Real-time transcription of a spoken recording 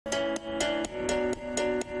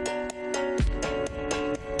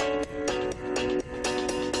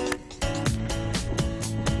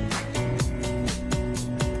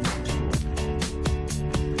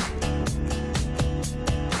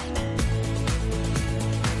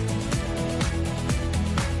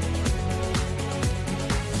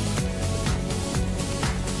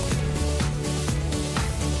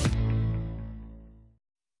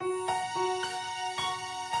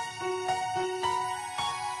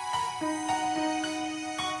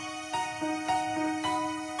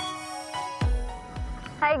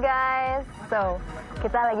guys, so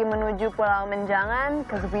kita lagi menuju Pulau Menjangan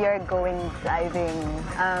because we are going diving.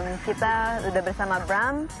 Kita udah bersama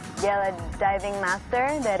Bram, dia adalah diving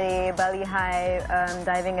master dari Bali High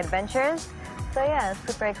Diving Adventures. So yeah,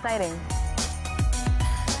 super exciting.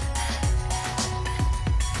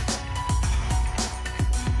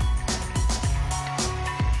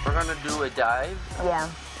 We're gonna do a dive. Yeah.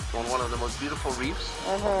 On one of the most beautiful reefs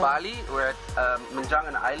of Bali. We're at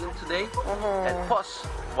Menjangan Island today at Pos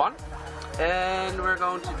 1, and we're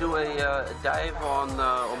going to do a dive on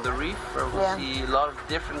the reef where we'll see a lot of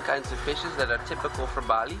different kinds of fishes that are typical for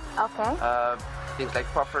Bali. Okay. Things like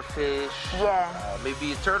puffer fish,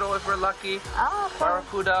 maybe a turtle if we're lucky,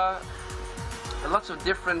 barracuda, lots of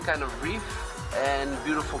different kind of reef and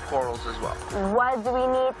beautiful corals as well. What do we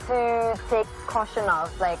need to take caution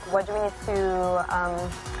of? Like, what do we need to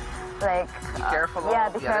be careful of?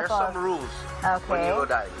 Be there's careful. some rules when you go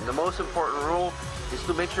diving. The most important rule is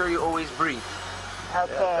to make sure you always breathe.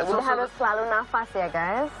 Okay, jadi harus selalu nafas ya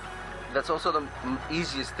guys. That's also the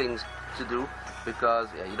easiest things to do because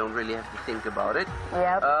you don't really have to think about it.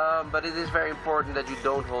 Yep. But it is very important that you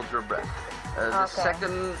don't hold your breath. The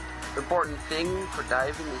second important thing for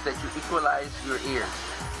diving is that you equalize your ears.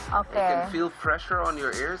 Okay. You can feel pressure on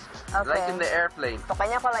your ears, like in the airplane.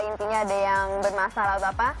 Pokoknya kalau intinya ada yang bermasalah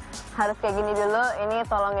atau apa, harus kayak gini dulu, ini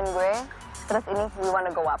tolongin gue, terus ini we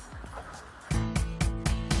wanna go up.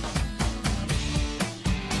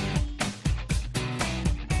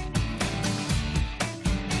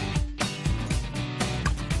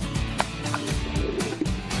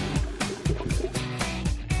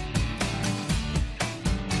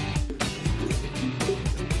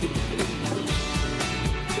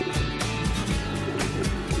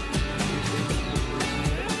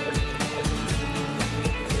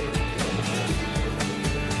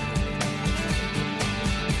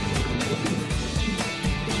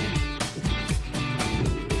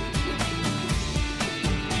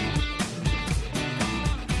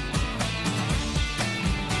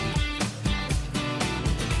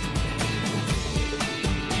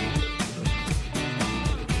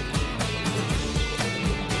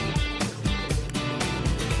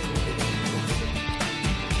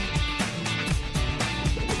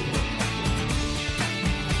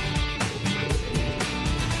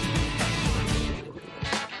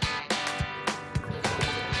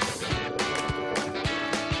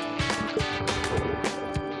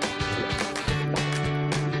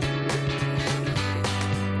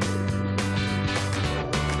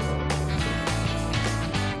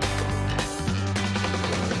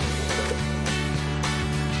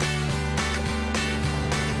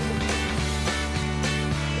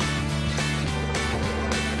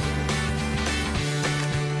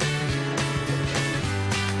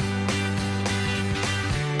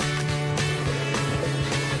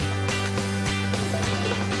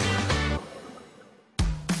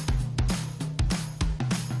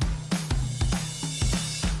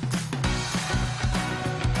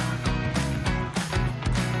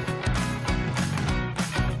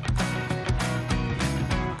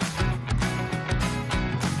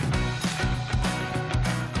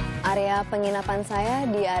 Area penginapan saya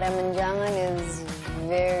di area Menjangan is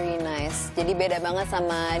very nice. Jadi beda banget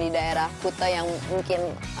sama di daerah Kuta yang mungkin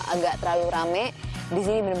agak terlalu rame. Di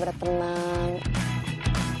sini benar-benar tenang.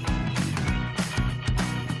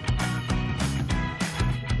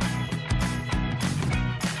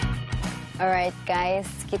 Alright guys,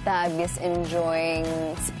 kita habis enjoying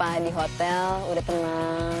spa di hotel. Udah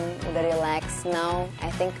tenang, udah relax. Now I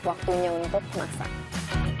think waktunya untuk masak.